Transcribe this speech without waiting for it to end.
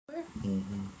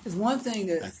It's one thing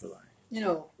that, That's the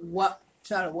line. what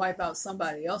try to wipe out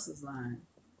somebody else's line.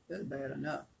 That's bad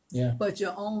enough. Yeah. But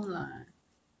your own line.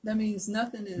 That means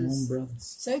nothing Your own is brothers.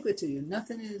 sacred to you.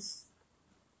 Nothing is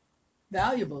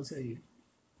valuable to you.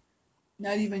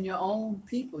 Not even your own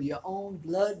people, your own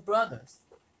blood brothers.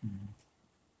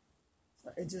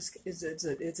 So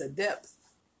it's a depth,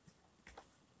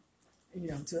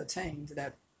 to attain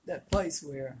to that place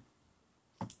where,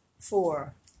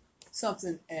 for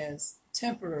something as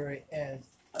temporary as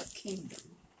a kingdom,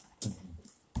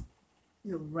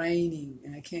 reigning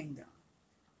in a kingdom.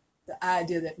 The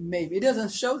idea that maybe it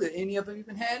doesn't show that any of them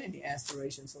even had any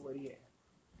aspirations for what he had,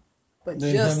 but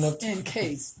They didn't have just enough in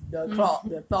case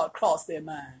the thought crossed their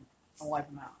mind and wipe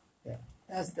them out. Yeah.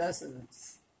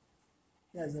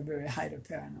 That's a very height of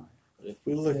paranoia. If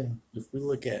we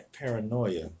look at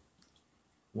paranoia,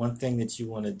 one thing that you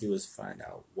want to do is find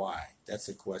out why. That's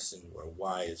a question where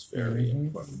why is very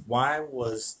important. Why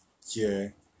was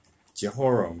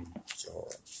Jehoram,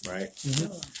 right?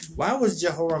 Why was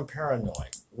Jehoram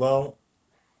paranoid? Well,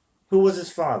 who was his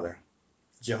father?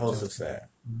 Jehoshaphat.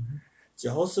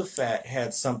 Jehoshaphat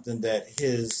had something that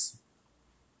his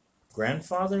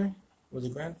grandfather, was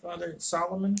it grandfather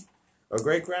Solomon? Or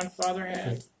great-grandfather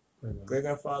had?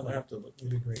 Great-grandfather, I have to look.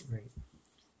 Maybe great.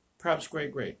 Perhaps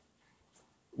great.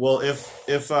 Well,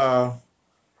 if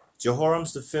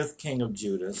Jehoram's the fifth king of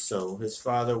Judah, so his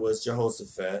father was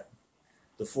Jehoshaphat,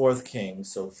 the fourth king,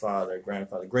 so father,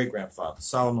 grandfather, great-grandfather.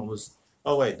 Solomon was,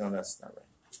 oh wait, no, that's not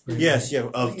right. Yes,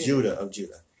 of Judah.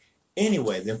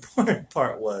 Anyway, the important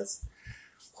part was,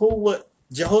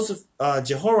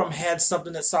 Jehoram had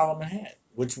something that Solomon had,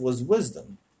 which was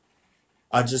wisdom.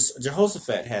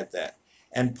 Jehoshaphat had that.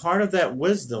 And part of that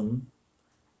wisdom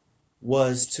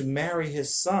was to marry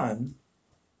his son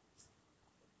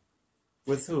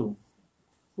with who?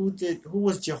 Who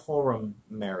was Jehoram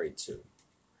married to?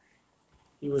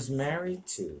 He was married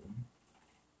to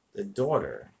the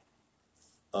daughter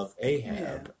of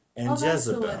Ahab and That's the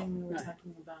Jezebel. wedding we were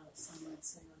talking about.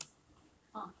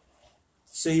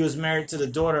 So he was married to the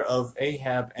daughter of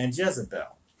Ahab and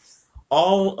Jezebel.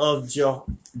 All of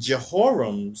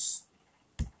Jehoram's,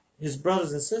 his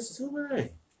brothers and sisters, who were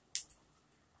they?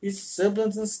 His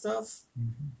siblings and stuff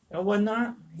and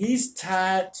whatnot. He's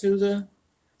tied to the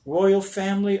royal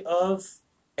family of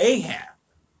Ahab.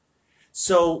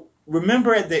 So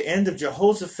remember, at the end of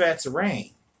Jehoshaphat's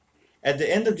reign,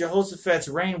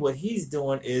 what he's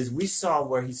doing is, we saw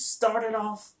where he started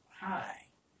off high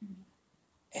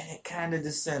and it kind of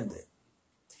descended.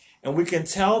 And we can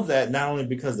tell that not only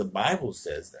because the Bible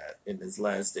says that in his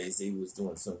last days he was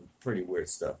doing some pretty weird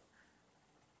stuff,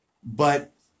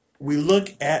 but we look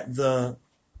at the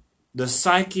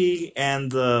psyche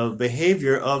and the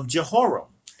behavior of Jehoram.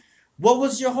 What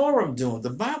was Jehoram doing?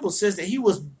 The Bible says that he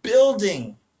was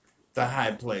building the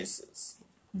high places.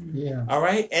 Yeah. All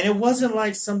right? And it wasn't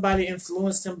like somebody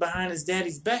influenced him behind his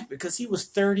daddy's back, because he was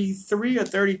 33 or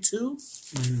 32.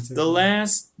 The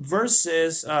last verse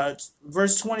says,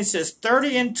 verse 20 says,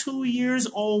 32 years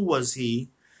old was he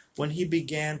when he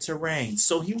began to reign.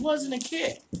 So he wasn't a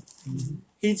kid.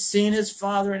 He'd seen his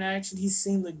father in action. He'd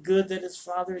seen the good that his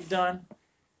father had done.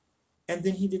 And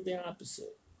then he did the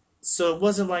opposite. So it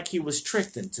wasn't like he was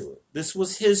tricked into it. This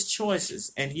was his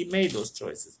choices, and he made those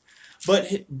choices.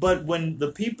 But when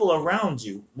the people around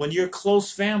you, when your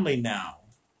close family now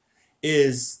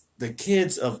is the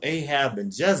kids of Ahab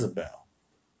and Jezebel,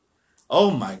 oh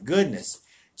my goodness.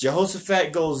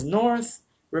 Jehoshaphat goes north.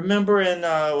 Remember in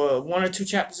 1 or 2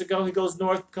 chapters ago, he goes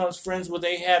north, becomes friends with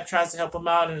Ahab, tries to help him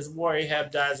out in his war.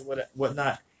 Ahab dies,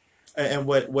 whatnot, and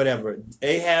whatever.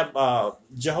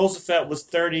 Jehoshaphat was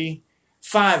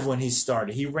 35 when he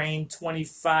started. He reigned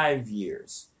 25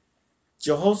 years.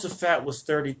 Jehoshaphat was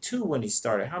 32 when he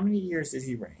started. How many years did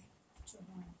he reign?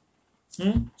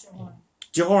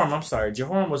 Jehoram, I'm sorry.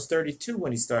 Jehoram was 32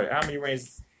 when he started. How many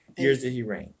years did he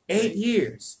reign? 8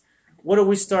 years. What are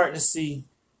we starting to see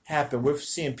happen? We're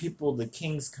seeing people, the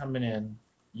kings, coming in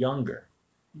younger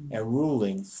and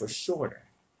ruling for shorter.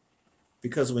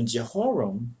 Because when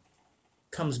Jehoram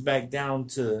comes back down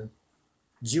to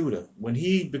Judah, when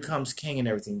he becomes king and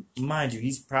everything, mind you,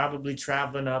 he's probably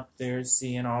traveling up there,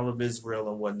 seeing all of Israel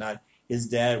and whatnot. His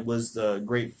dad was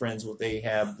great friends with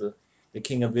Ahab, the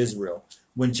king of Israel.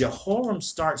 When Jehoram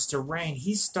starts to reign,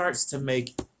 he starts to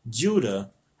make Judah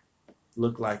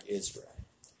look like Israel.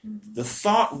 The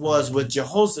thought was with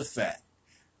Jehoshaphat,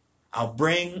 I'll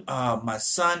bring my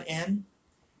son in.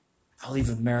 I'll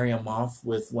even marry him off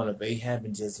with one of Ahab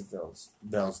and Jezebel's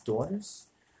daughters.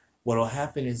 What will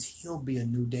happen is he'll be a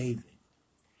new David.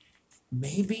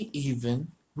 Maybe even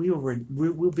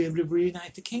we'll be able to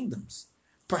reunite the kingdoms.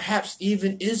 perhaps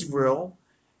even Israel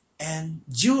and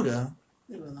Judah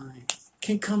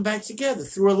can come back together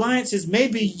through alliances,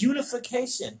 maybe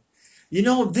unification.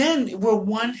 Then we're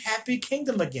one happy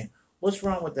kingdom again. What's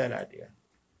wrong with that idea?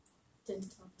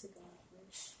 Didn't talk to God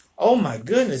first. Oh my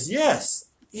goodness, yes.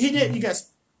 He didn't. You guys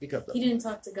speak up though. He didn't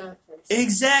talk to God first.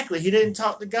 Exactly. He didn't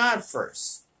talk to God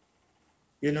first.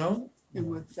 And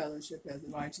what fellowship has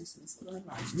righteousness with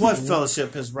unrighteousness? What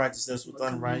fellowship has righteousness with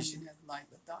What unrighteousness? communion has light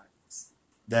with darkness?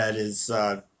 That is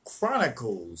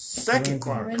Chronicles, Second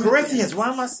Chronicles. Corinthians. Corinthians, why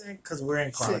am I saying? Because we're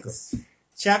in Chronicles. 6.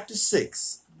 Chapter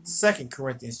 6. 2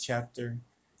 Corinthians chapter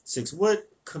 6. What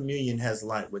communion has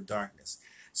light with darkness?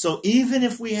 So even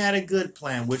if we had a good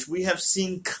plan, which we have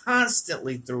seen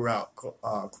constantly throughout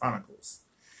Chronicles,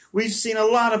 we've seen a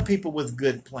lot of people with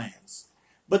good plans,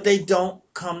 but they don't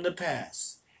come to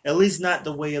pass. At least not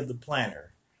the way of the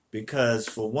planner. Because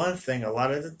for one thing, a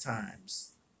lot of the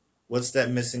times, what's that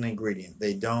missing ingredient?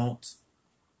 They don't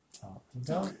talk to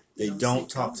God. They don't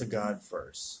talk to God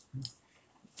first.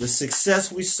 The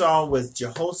success we saw with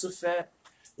Jehoshaphat,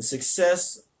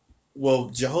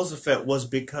 Jehoshaphat was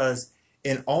because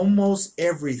in almost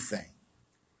everything,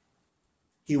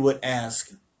 he would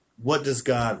ask, what does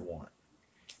God want?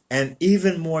 And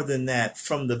even more than that,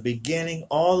 from the beginning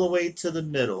all the way to the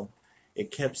middle, it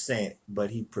kept saying, but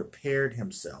he prepared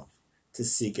himself to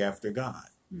seek after God.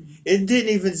 Mm-hmm. It didn't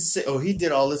even say, he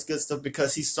did all this good stuff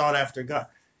because he sought after God.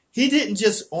 He didn't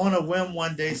just on a whim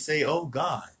one day say, oh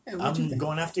God, I'm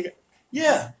going after God.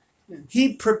 Yeah.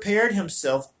 He prepared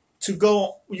himself to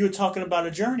go. You were talking about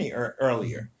a journey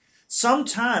earlier.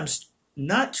 Sometimes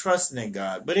not trusting in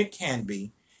God, but it can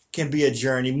be a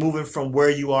journey, moving from where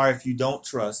you are if you don't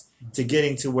trust to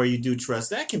getting to where you do trust.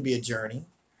 That can be a journey.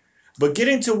 But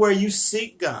getting to where you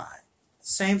seek God,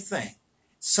 same thing.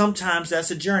 Sometimes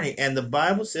that's a journey. And the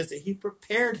Bible says that he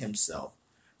prepared himself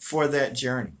for that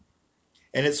journey.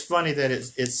 And it's funny that it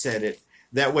said it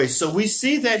that way. So we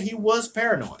see that he was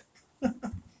paranoid.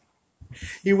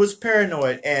 He was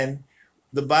paranoid. And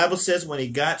the Bible says when he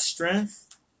got strength,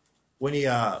 when he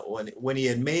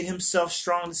had made himself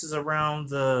strong, this is around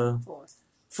the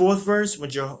fourth verse, when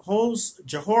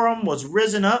Jehoram was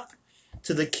risen up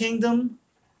to the kingdom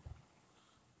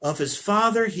of his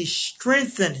father, he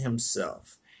strengthened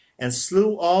himself and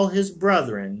slew all his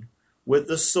brethren with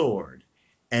the sword,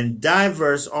 and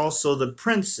divers also the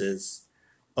princes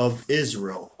of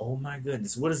Israel. Oh my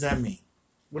goodness, what does that mean?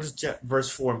 What does verse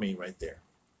 4 mean right there?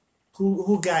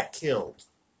 Who got killed?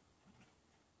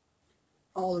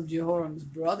 All of Jehoram's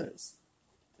brothers.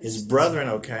 His brethren,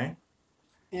 okay.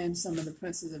 And some of the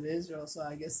princes of Israel, so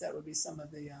I guess that would be some of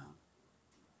the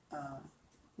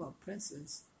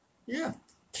princes. Yeah.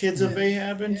 Kids of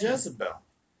Ahab and Jezebel.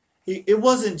 It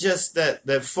wasn't just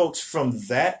that folks from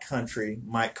that country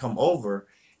might come over.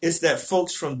 It's that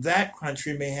folks from that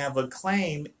country may have a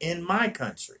claim in my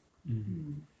country.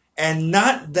 Mm-hmm. And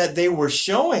not that they were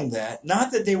showing that,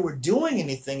 not that they were doing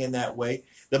anything in that way.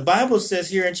 The Bible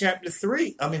says here in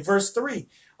verse 3,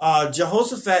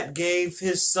 Jehoshaphat gave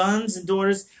his sons and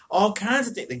daughters all kinds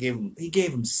of things. He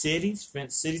gave them cities,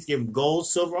 fenced cities, gave them gold,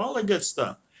 silver, all that good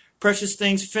stuff. Precious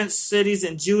things, fenced cities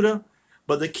in Judah.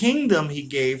 But the kingdom he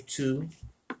gave to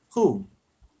who?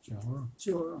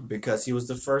 Jehoram. Because he was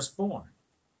the firstborn.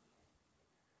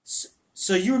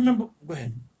 So you remember, go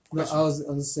ahead. No, I was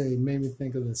going to say, it made me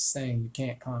think of the saying, you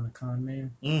can't con a con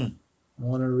man. Mm.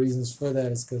 One of the reasons for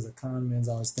that is because a con man's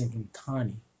always thinking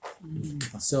conny.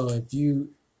 Mm-hmm. So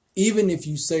even if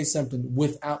you say something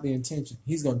without the intention,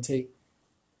 he's going to take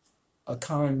a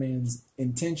con man's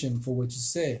intention for what you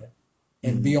said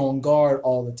and be on guard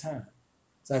all the time.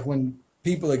 It's like when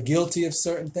people are guilty of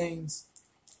certain things,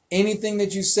 anything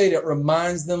that you say that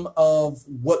reminds them of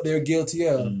what they're guilty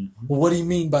of, well, what do you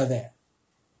mean by that?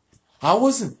 I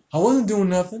wasn't doing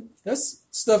nothing. That's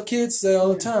stuff kids say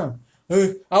all the time.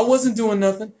 I wasn't doing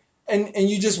nothing. And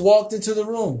you just walked into the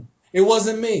room. It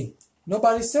wasn't me.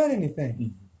 Nobody said anything.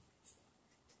 Mm-hmm.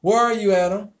 Where are you,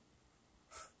 Adam?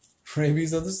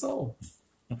 Rabies of the soul.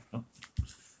 I'm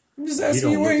just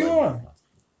asking you where you are.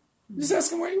 I'm just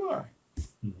asking where you are.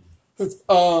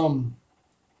 Mm-hmm.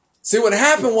 See, what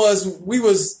happened was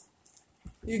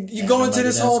you go into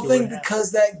this whole thing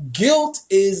because that guilt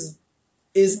is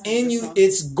in you.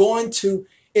 It's going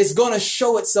to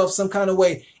show itself some kind of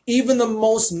way. Even the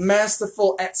most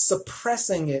masterful at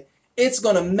suppressing it, it's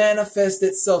going to manifest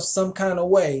itself some kind of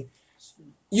way.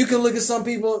 You can look at some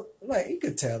people, like, you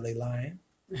could tell they lying.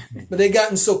 But they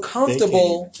gotten so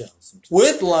comfortable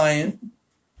with lying,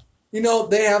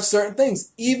 they have certain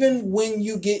things. Even when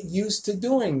you get used to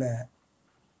doing that,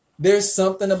 there's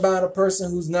something about a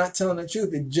person who's not telling the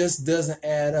truth. It just doesn't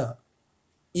add up.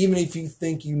 even if you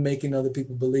think you making other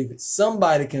people believe it,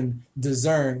 somebody can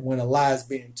discern when a lie is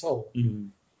being told,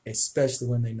 especially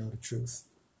when they know the truth.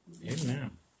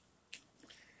 Amen.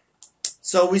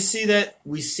 So we see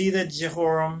that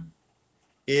Jehoram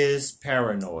is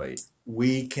paranoid.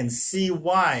 We can see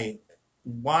why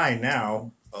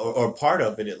now, or part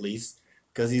of it at least,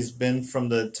 because he's been from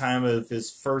the time of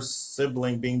his first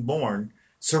sibling being born,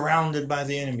 surrounded by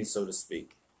the enemy, so to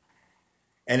speak.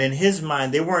 And in his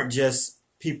mind, they weren't just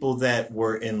people that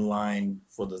were in line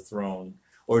for the throne,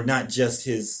 or not just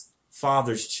his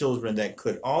father's children that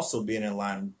could also be in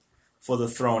line for the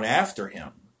throne after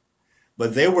him.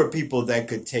 But they were people that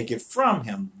could take it from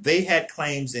him. They had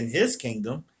claims in his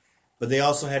kingdom, but they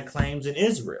also had claims in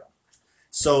Israel.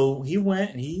 So he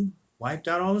went and he wiped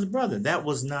out all his brothers. That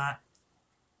was not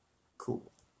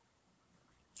cool.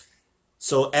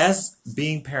 So as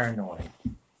being paranoid,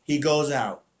 he goes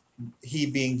out, he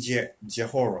being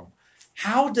Jehoram.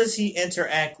 How does he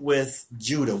interact with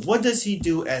Judah? What does he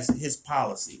do as his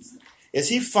policies? Is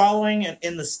he following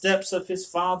in the steps of his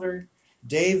father,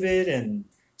 David and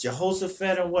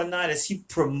Jehoshaphat and whatnot? Is he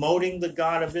promoting the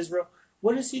God of Israel?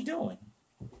 What is he doing?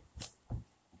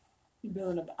 He's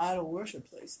building up idol worship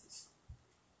places.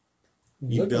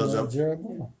 He builds up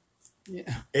Jeroboam.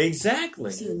 Yeah.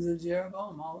 Exactly. Sins of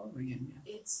Jeroboam all over again.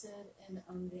 Yeah. It said in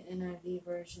the NIV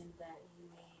version that he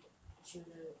made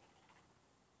Judah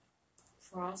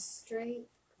prostrate,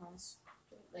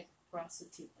 like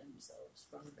prostitute themselves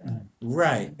from God.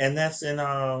 Right, and that's in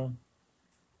around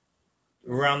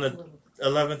the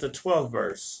 11th or 12th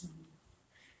verse.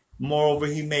 Moreover,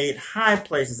 he made high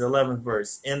places, 11th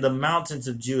verse, in the mountains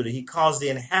of Judah. He caused the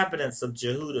inhabitants of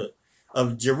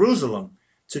Jerusalem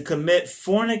to commit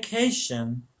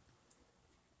fornication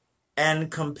and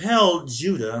compelled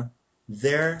Judah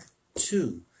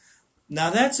thereto. Now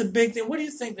that's a big thing. What do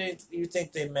you think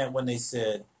they meant when they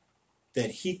said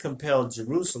that he compelled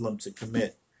Jerusalem to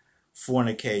commit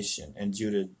fornication and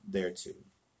Judah thereto?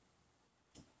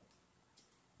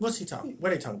 What's he talking?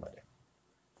 What are they talking about there?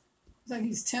 It's like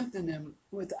he's tempting them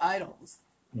with idols.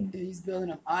 And he's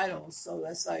building up idols, so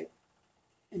that's like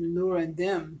luring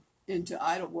them into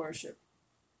idol worship.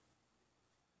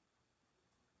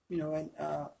 You know, and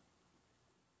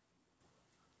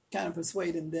kind of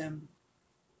persuading them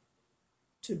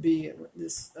to be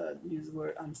this use the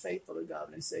word unfaithful to God.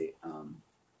 When they say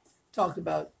talked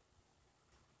about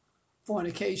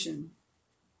fornication,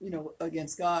 you know,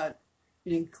 against God,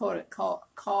 and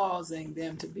causing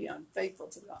them to be unfaithful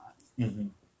to God,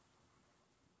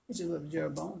 which is what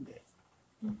Jeroboam did.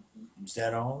 Is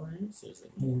that all it is? Is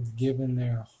it? You've given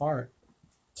their heart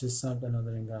to something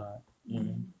other than God.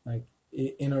 Like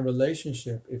in a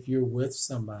relationship, if you're with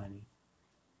somebody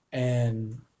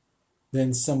and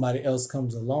then somebody else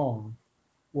comes along,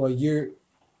 well, you're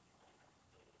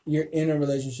in a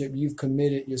relationship, you've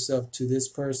committed yourself to this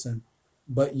person,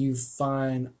 but you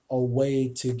find a way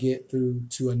to get through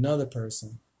to another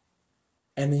person.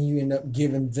 And then you end up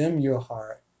giving them your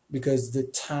heart because the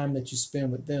time that you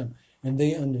spend with them, and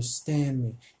they understand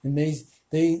me, and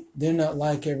they're not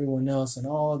like everyone else, and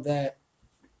all of that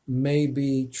may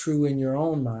be true in your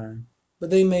own mind, but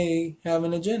they may have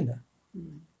an agenda.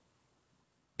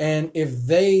 And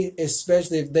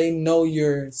especially if they know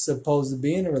you're supposed to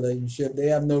be in a relationship, they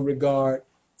have no regard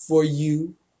for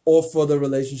you or for the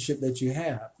relationship that you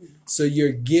have. So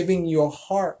you're giving your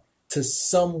heart to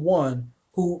someone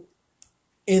who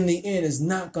in the end is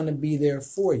not going to be there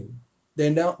for you.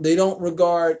 They don't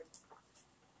regard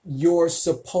you're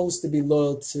supposed to be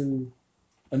loyal to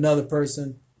another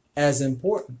person as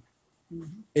important.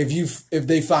 If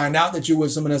they find out that you're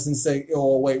with someone else and say,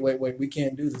 oh, wait, we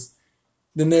can't do this,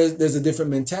 then there's a different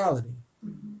mentality.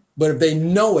 But if they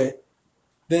know it,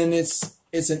 then it's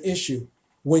an issue.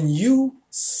 When you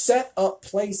set up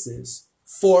places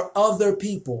for other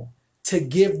people to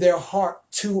give their heart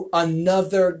to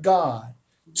another God,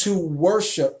 to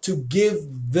worship, to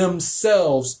give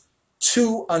themselves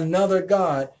to another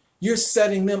God, you're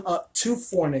setting them up to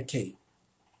fornicate,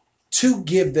 to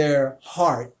give their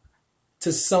heart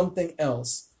to something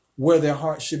else where their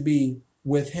heart should be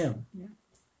with him.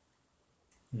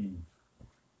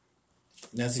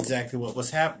 That's exactly what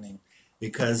was happening,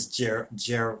 because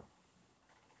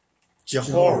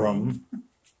Jehoram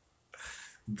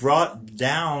brought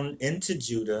down into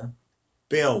Judah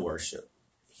Baal worship.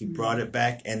 He brought it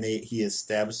back, and he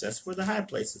established, that's where the high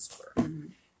places were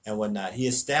and whatnot. He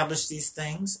established these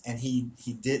things, and he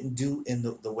didn't do in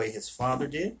the way his father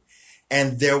did.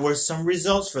 And there were some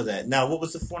results for that. Now, what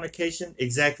was the fornication?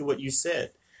 Exactly what you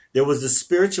said. There was the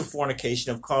spiritual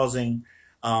fornication of causing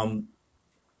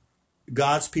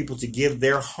God's people to give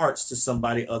their hearts to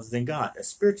somebody other than God. That's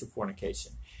spiritual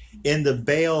fornication. In the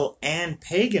Baal and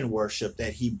pagan worship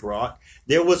that he brought,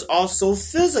 there was also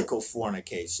physical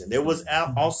fornication. There was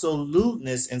also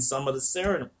lewdness in some of the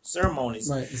ceremonies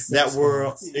that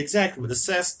were exactly with the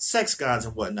sex gods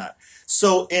and whatnot.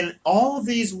 So in all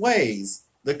these ways,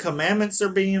 the commandments are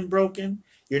being broken.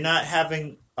 You're not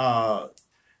having, thou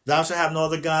shalt have no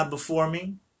other God before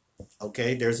me.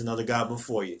 Okay, there's another God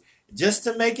before you. Just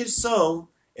to make it so,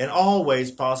 in all ways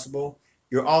possible,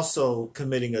 you're also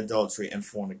committing adultery and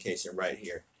fornication right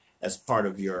here as part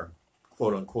of your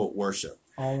quote-unquote worship.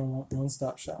 All in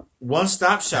one-stop shop.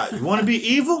 One-stop shop. You want to be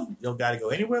evil? You don't got to go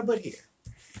anywhere but here.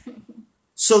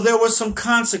 So there were some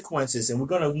consequences, and we're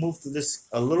going to move through this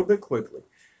a little bit quickly.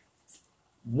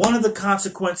 One of the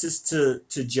consequences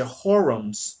to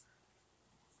Jehoram's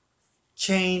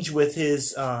change with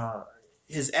his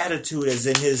attitude as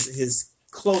in his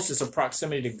closest of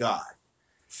proximity to God.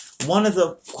 One of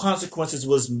the consequences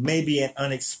was maybe an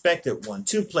unexpected one.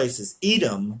 Two places,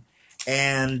 Edom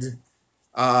and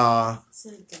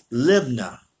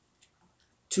Libnah.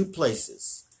 Two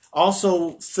places.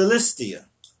 Also Philistia.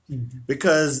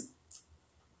 Because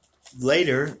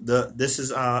later, this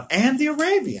is, and the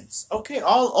Arabians. Okay,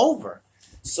 all over.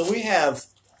 So we have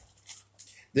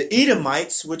the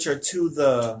Edomites, which are to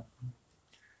the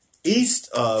east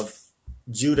of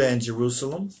Judah and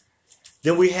Jerusalem.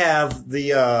 Then we have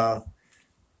the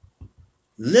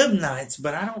Libnites,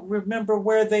 but I don't remember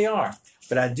where they are.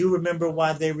 But I do remember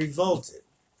why they revolted.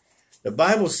 The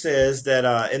Bible says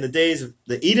that in the days of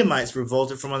the Edomites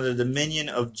revolted from under the dominion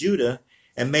of Judah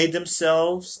and made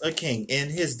themselves a king in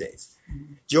his days.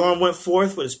 Joram went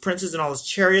forth with his princes and all his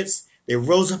chariots. They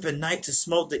rose up at night to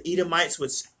smote the Edomites,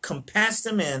 which compassed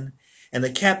them in, and the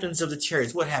captains of the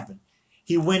chariots. What happened?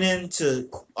 He went into,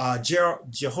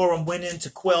 Jehoram went in to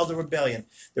quell the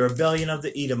rebellion of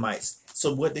the Edomites.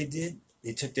 So what they did,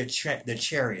 they took their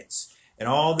chariots and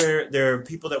all their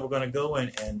people that were going to go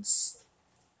in and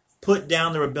put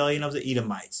down the rebellion of the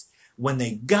Edomites. When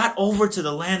they got over to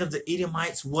the land of the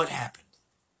Edomites, what happened?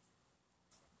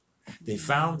 They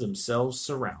found themselves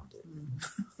surrounded.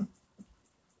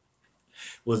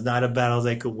 Was not a battle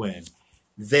they could win.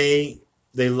 They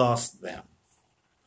lost them.